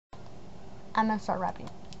I'm gonna start rapping.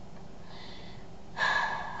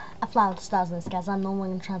 I fly with the stars in the skies. I'm no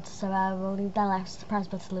one trying to survive. I believe that life's a surprise,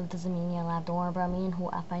 but to live doesn't mean you're allowed. Don't worry about me and who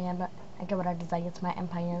I am. But I get what I desire. It's my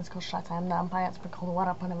empire. It's called shots. I'm the empire. It's for cold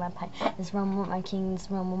water upon a vampire. This room with my king.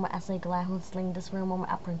 This room with my essay glad who's sling. This room with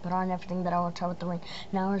my upbringing. Put on everything that I will try with the ring.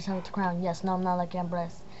 Now I return with the crown. Yes, no, I'm not like I'm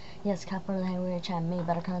blessed. Yes, capital hey, we chat me,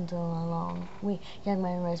 but I can't do it alone. We young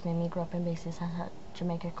man raised made me grow up in bases.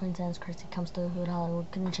 Jamaica, Queensland's crazy comes to the hood. Hollywood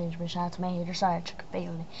couldn't change me. Shout out to my haters. Sorry, I took a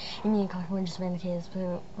failure. You mean we're just been the case,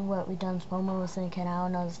 but what we done? Spomo was syndicate. I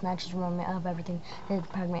don't know. The snatches remind me of everything. They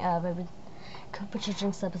pardon me of every. Put your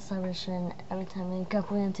drinks up in celebration every time they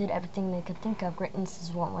cup. We did everything they could think of. Greatness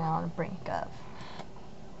is what we're on the brink of.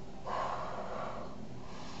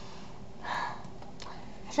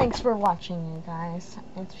 Thanks for watching, you guys.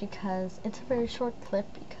 It's because it's a very short clip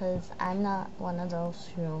because I'm not one of those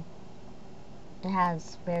who it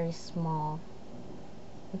has very small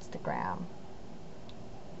Instagram.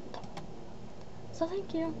 So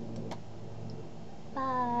thank you.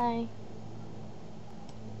 Bye.